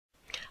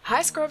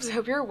Hi Scrubs, I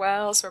hope you're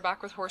well. So we're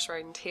back with Horse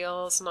Riding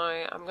Tales.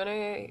 Now I'm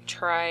gonna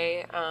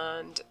try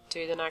and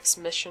do the next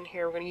mission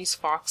here. We're gonna use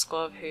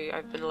Foxglove, who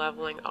I've been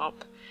leveling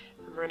up.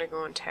 And we're gonna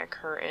go and take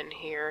her in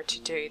here to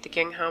do the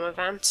Gingham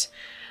event.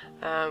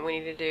 We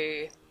need to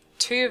do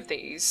 2 of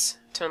these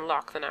to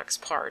unlock the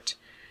next part.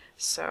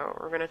 So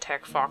we're gonna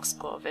take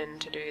Foxglove in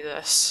to do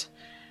this.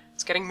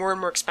 It's getting more and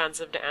more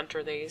expensive to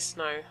enter these.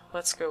 Now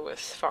let's go with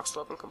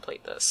Foxglove and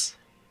complete this.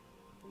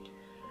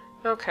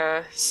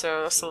 Okay,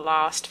 so that's the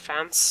last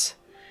fence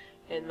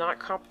in that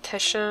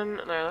competition.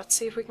 Now let's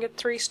see if we can get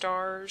 3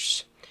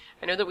 stars.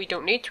 I know that we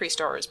don't need 3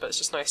 stars, but it's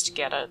just nice to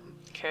get it.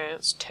 Okay,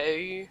 it's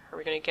 2. Are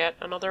we going to get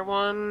another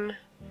one?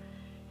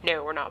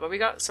 No, we're not, but we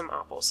got some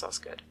apples, so that's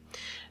good.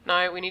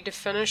 Now we need to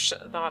finish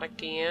that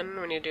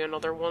again. We need to do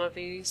another one of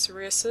these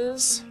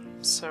races.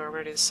 So we're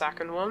going to do the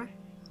second one.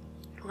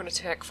 We're going to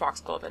take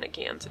Foxglove in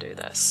again to do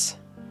this.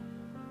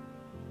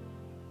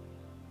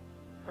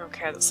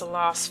 Okay, that's the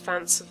last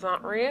fence of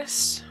that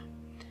race.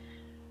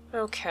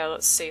 Okay,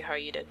 let's see how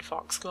you did,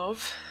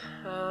 Foxglove.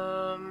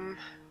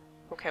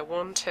 Okay,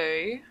 1,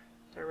 2.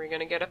 Are we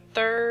gonna get a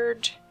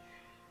 3rd?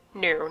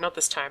 No, not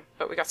this time,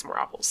 but we got some more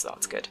apples, so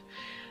that's good.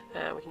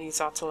 We can use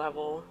that to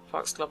level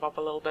Foxglove up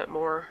a little bit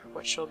more,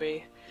 which will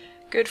be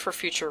good for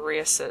future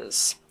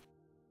races.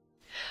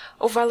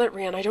 Oh, Violet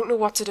Rain, I don't know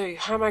what to do.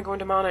 How am I going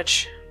to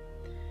manage?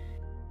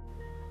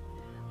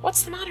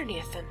 What's the matter,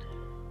 Nathan?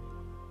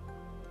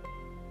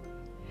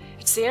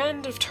 It's the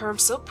end of term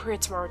silk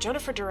parade tomorrow.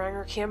 Jennifer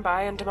Duranger came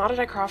by and demanded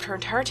I craft her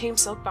entire team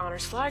silk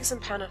banners, flags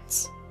and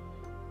pennants.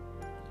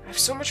 I have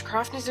so much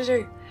crafting to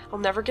do. I'll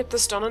never get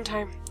this done in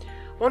time.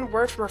 One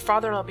word from her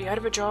father and I'll be out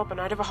of a job and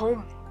out of a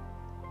home.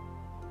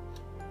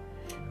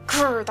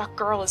 Grr, that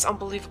girl is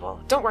unbelievable.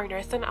 Don't worry,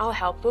 Nathan, I'll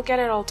help. We'll get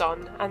it all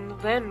done, and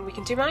then we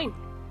can do mine.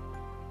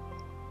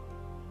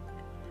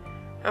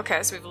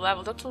 Okay, so we've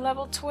leveled up to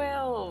level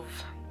 12.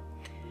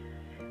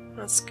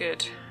 That's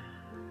good.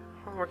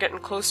 We're getting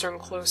closer and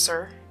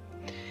closer.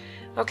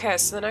 Okay,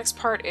 so the next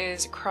part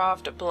is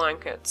craft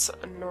blankets.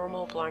 A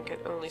normal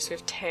blanket only, so we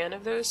have 10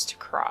 of those to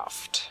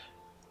craft.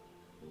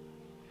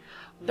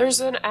 There's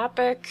an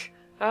epic...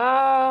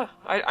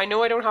 I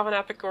know I don't have an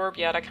epic orb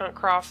yet, I can't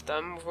craft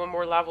them. With 1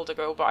 more level to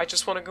go, but I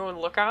just want to go and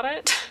look at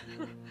it.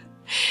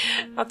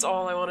 That's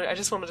all I wanted. I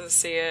just wanted to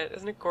see it.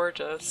 Isn't it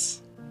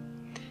gorgeous?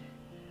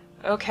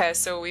 Okay,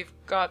 so we've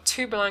got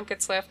 2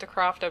 blankets left to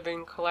craft. I've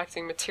been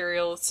collecting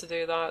materials to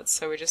do that,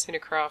 so we just need to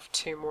craft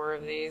 2 more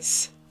of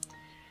these.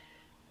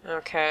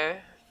 Okay,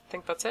 I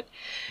think that's it.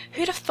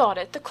 Who'd have thought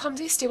it? The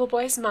clumsy stable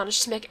boy has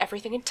managed to make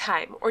everything in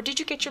time. Or did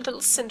you get your little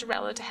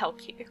Cinderella to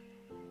help you?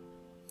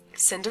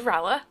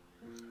 Cinderella?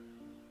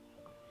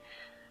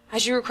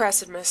 As you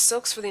requested, miss.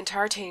 Silks for the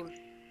entire team.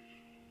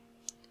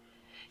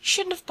 You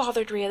shouldn't have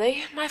bothered,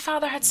 really. My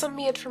father had some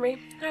made for me.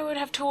 I would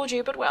have told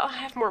you, but well, I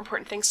have more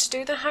important things to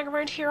do than hang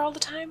around here all the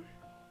time.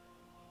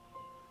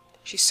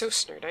 She's so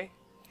snooty.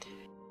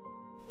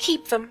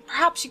 Keep them.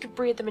 Perhaps you could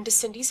braid them into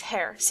Cindy's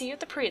hair. See you at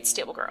the parade,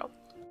 stable girl.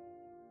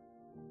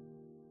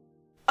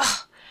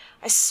 Ugh!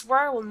 I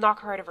swear I will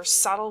knock her out of her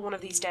saddle one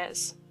of these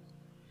days.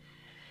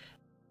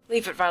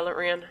 Leave it, Violet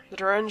Rain. The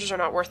Durangers are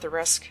not worth the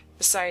risk.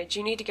 Besides,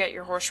 you need to get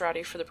your horse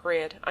ready for the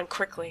parade, and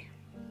quickly.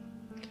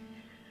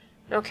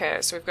 Okay,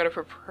 so we've got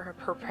to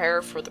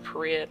prepare for the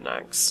parade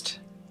next.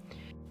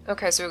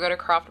 Okay, so we've got to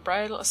craft a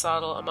bridle, a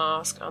saddle, a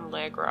mask, and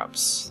leg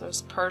wraps.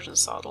 There's a Persian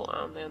saddle,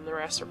 and then the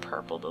rest are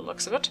purple, the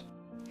looks of it.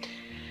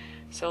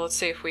 So let's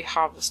see if we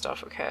have the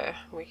stuff. Okay,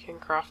 we can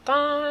craft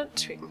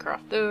that, we can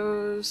craft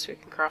those, we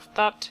can craft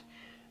that.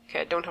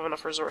 Okay, I don't have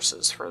enough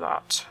resources for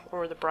that,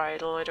 or the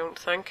bridle, I don't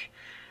think.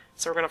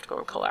 So we're going to have to go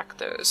and collect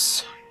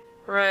those.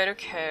 Right,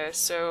 okay,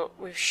 so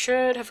we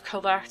should have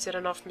collected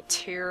enough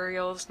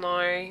materials now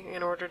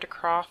in order to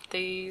craft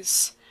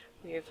these.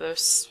 We have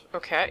this.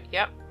 Okay,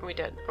 yep, we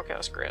did. Okay,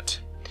 that's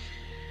great.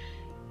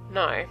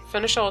 Now,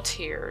 finish all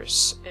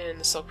tiers in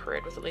the Silk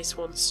Parade with at least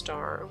 1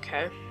 star.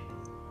 Okay.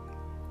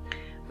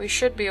 We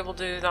should be able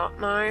to do that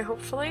now,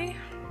 hopefully.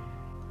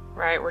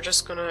 Right, we're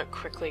just gonna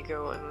quickly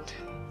go and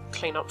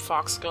clean up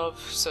Foxglove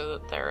so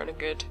that they're in a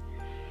good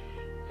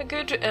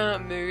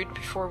mood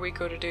before we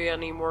go to do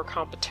any more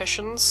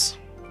competitions.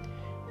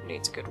 It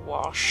needs a good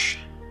wash.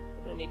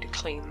 I need to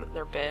clean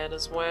their bed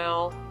as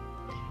well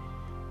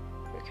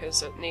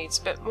because it needs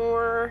a bit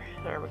more.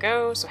 There we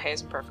go. So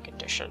hay's in perfect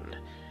condition,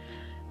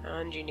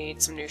 and you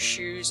need some new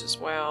shoes as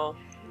well.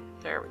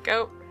 There we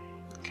go.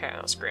 Okay,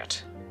 that's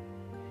great.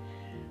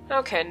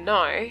 Okay,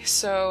 now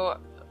so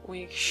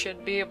we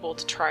should be able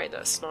to try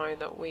this now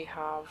that we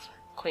have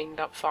cleaned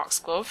up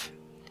Foxglove.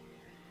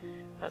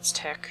 Let's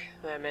take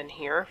them in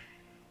here.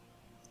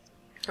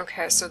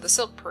 Okay, so the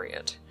Silk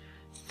Parade.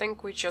 I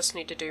think we just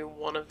need to do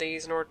 1 of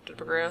these in order to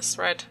progress,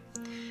 right?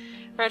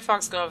 Right,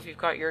 Foxglove, you've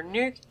got your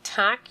new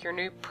tack, your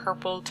new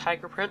purple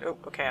tiger print. Oh,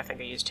 okay, I think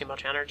I used too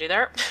much energy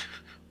there.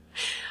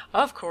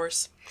 Of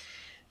course.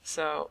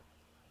 So,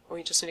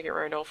 we just need to get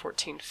around all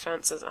 14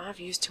 fences.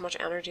 I've used too much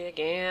energy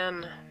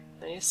again.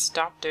 I need to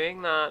stop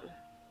doing that.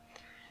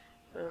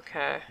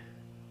 Okay.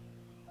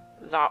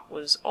 That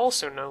was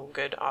also no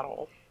good at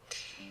all.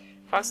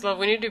 Foxglove,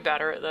 we need to do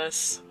better at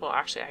this. Well,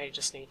 actually, I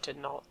just need to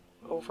not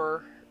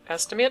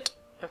overestimate.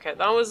 Okay,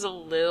 that was a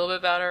little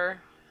bit better,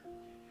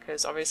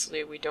 because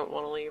obviously we don't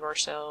want to leave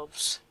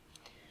ourselves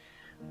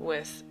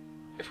with,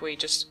 if we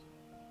just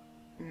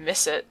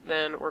miss it,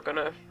 then we're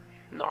gonna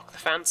knock the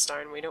fence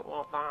down. We don't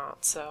want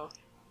that, so.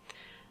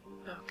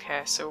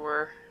 Okay, so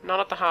we're not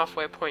at the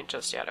halfway point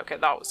just yet. Okay,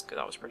 that was good.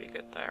 That was pretty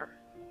good there.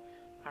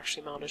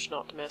 Actually managed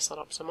not to mess that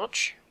up so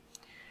much.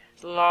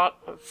 A lot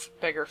of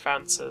bigger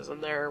fences,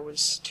 and there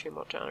was too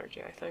much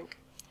energy, I think.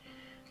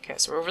 Okay,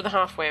 so we're over the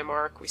halfway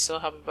mark. We still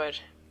have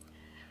about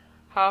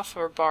half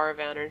our bar of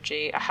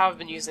energy. I have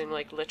been using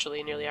like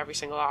literally nearly every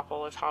single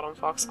apple I've had on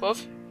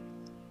Foxglove.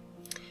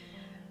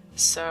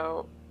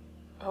 So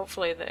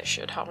hopefully they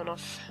should have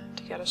enough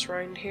to get us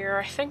around here.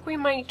 I think we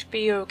might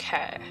be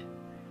okay.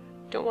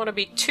 Don't want to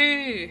be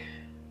too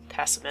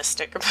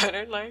pessimistic about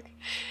it, like.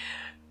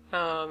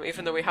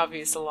 Even though we have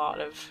used a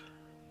lot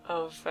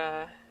of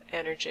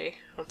energy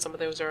on some of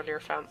those earlier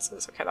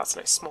fences. Okay, that's a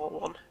nice small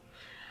one.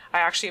 I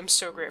actually am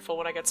so grateful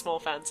when I get small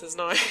fences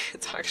now.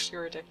 It's actually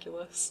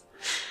ridiculous.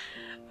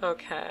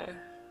 Okay.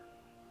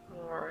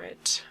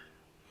 Alright.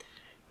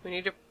 We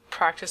need to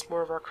practice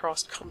more of our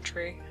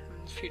cross-country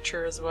in the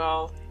future as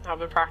well. I've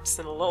been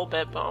practicing a little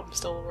bit, but I'm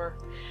still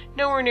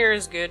nowhere near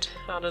as good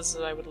at as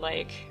I would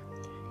like.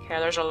 Okay,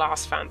 there's our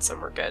last fence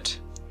and we're good.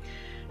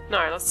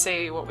 Now, let's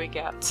see what we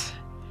get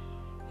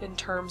in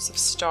terms of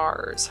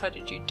stars. How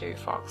did you do,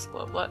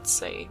 Foxglove? Let's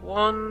see.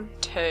 1,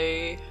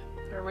 2.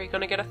 Are we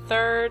going to get a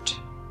third?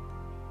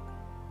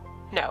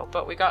 No,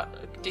 but we got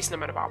a decent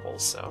amount of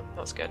apples, so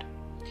that's good.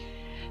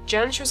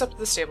 Jen shows up at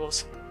the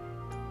stables.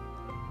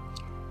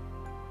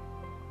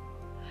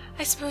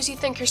 I suppose you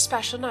think you're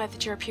special now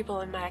that you're a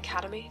pupil in my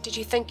academy. Did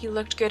you think you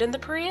looked good in the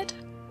parade?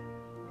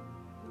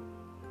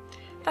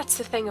 That's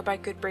the thing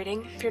about good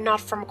breeding. If you're not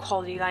from a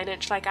quality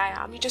lineage like I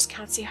am, you just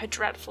can't see how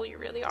dreadful you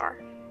really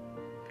are.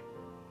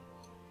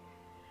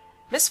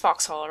 Miss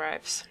Foxhall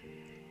arrives.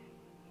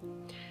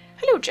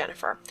 Hello,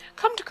 Jennifer.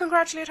 Come to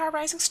congratulate our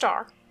rising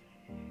star.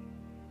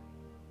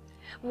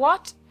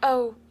 What?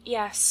 Oh,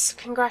 yes.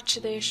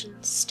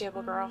 Congratulations,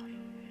 stable girl.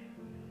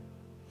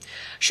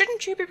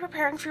 Shouldn't you be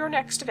preparing for your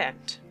next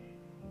event?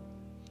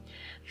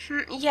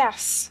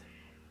 Yes.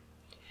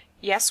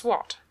 Yes,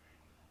 what?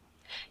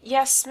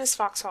 Yes, Miss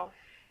Foxhall.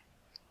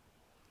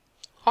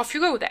 Off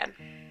you go, then.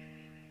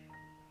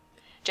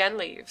 Jen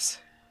leaves.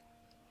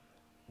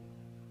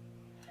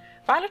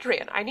 Violet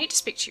Rain, I need to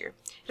speak to you.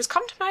 It has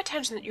come to my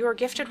attention that you are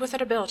gifted with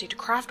an ability to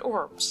craft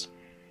orbs.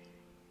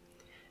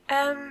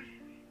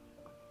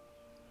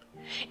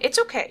 It's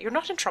okay, you're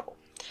not in trouble.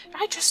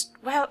 I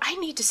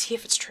need to see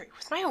if it's true,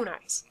 with my own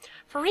eyes.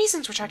 For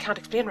reasons which I can't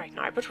explain right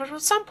now, but will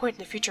at some point in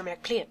the future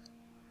make plain.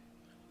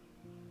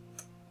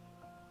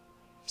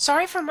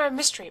 Sorry for my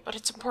mystery, but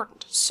it's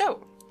important.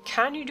 So,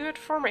 can you do it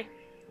for me?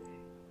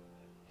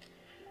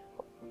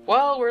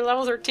 Well, we're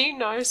level 13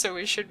 now, so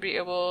we should be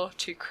able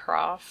to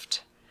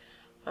craft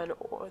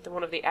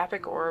one of the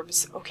epic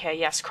orbs. Okay,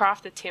 yes,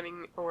 craft the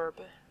taming orb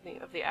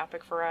of the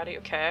epic variety.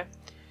 Okay.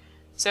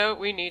 So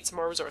we need some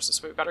more resources,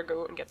 so we better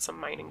go and get some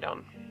mining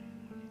done.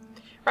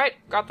 Right,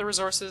 got the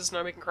resources,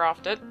 now we can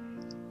craft it.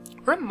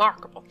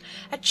 Remarkable.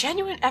 A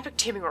genuine epic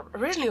taming orb.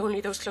 Originally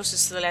only those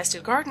closest to the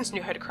Celestial Gardens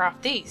knew how to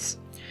craft these.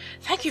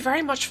 Thank you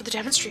very much for the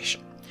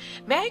demonstration.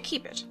 May I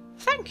keep it?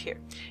 Thank you.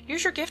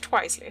 Use your gift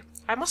wisely.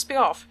 I must be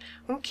off.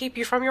 Won't keep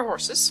you from your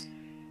horses.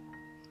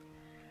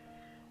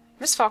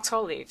 Miss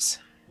Foxhall leaves.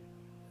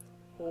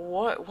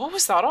 What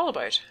was that all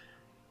about?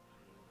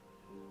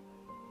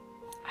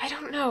 I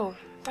don't know.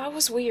 That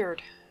was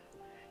weird.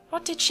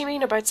 What did she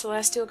mean about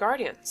Celestial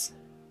Guardians?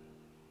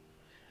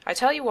 I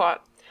tell you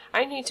what,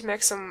 I need to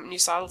make some new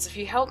saddles. If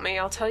you help me,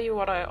 I'll tell you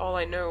all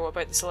I know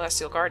about the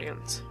Celestial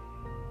Guardians.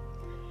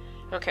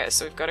 Okay,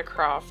 so we've got to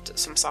craft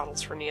some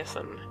saddles for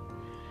Nathan.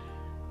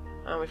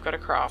 We've got to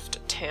craft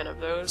 10 of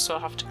those, so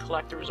I'll have to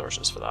collect the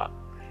resources for that.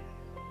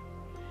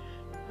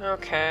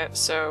 Okay,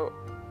 so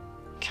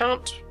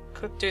can't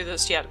do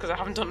this yet because I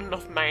haven't done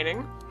enough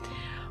mining,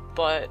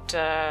 but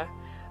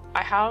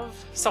I have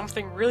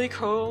something really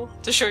cool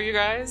to show you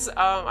guys.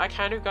 I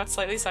kind of got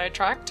slightly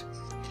sidetracked,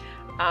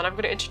 and I'm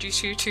going to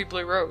introduce you to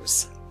Blue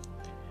Rose.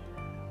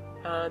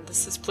 And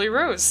this is Blue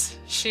Rose.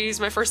 She's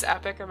my first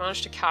epic. I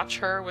managed to catch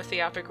her with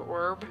the epic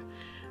orb,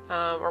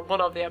 or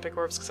one of the epic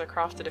orbs because I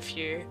crafted a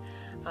few,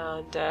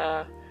 and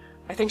I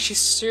think she's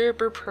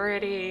super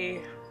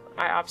pretty.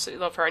 I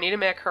absolutely love her. I need to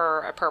make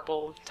her a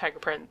purple tiger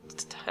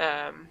print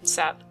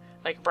set,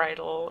 like a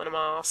bridle and a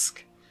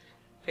mask,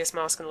 face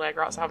mask and leg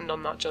wraps. I haven't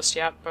done that just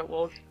yet, but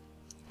we'll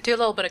do a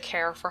little bit of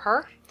care for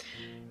her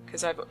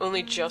because I've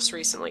only just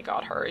recently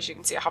got her. As you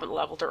can see, I haven't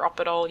leveled her up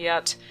at all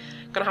yet.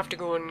 I'm gonna have to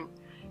go and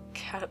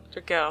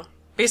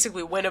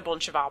basically win a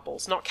bunch of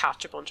apples, not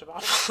catch a bunch of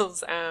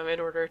apples, in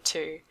order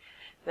to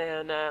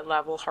then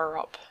level her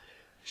up.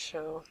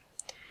 So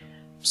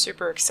I'm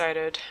super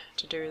excited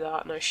to do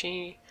that. Now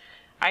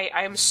I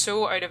am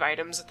so out of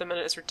items at the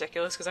minute, it's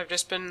ridiculous, because I've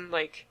just been,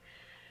 like,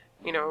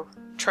 you know,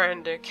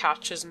 trying to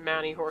catch as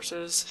many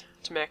horses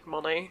to make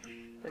money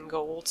and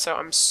gold, so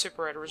I'm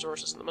super out of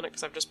resources at the minute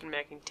because I've just been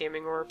making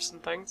taming orbs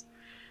and things.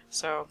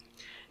 So,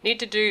 need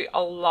to do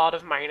a lot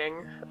of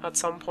mining at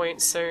some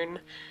point soon,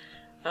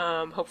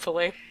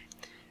 hopefully.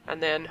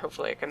 And then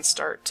hopefully I can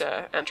start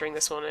entering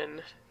this one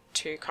in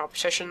to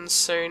competitions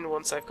soon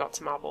once I've got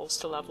some apples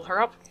to level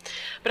her up.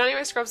 But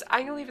anyway, scrubs,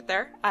 I'm going to leave it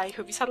there. I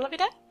hope you had a lovely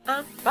day,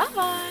 and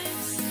bye-bye!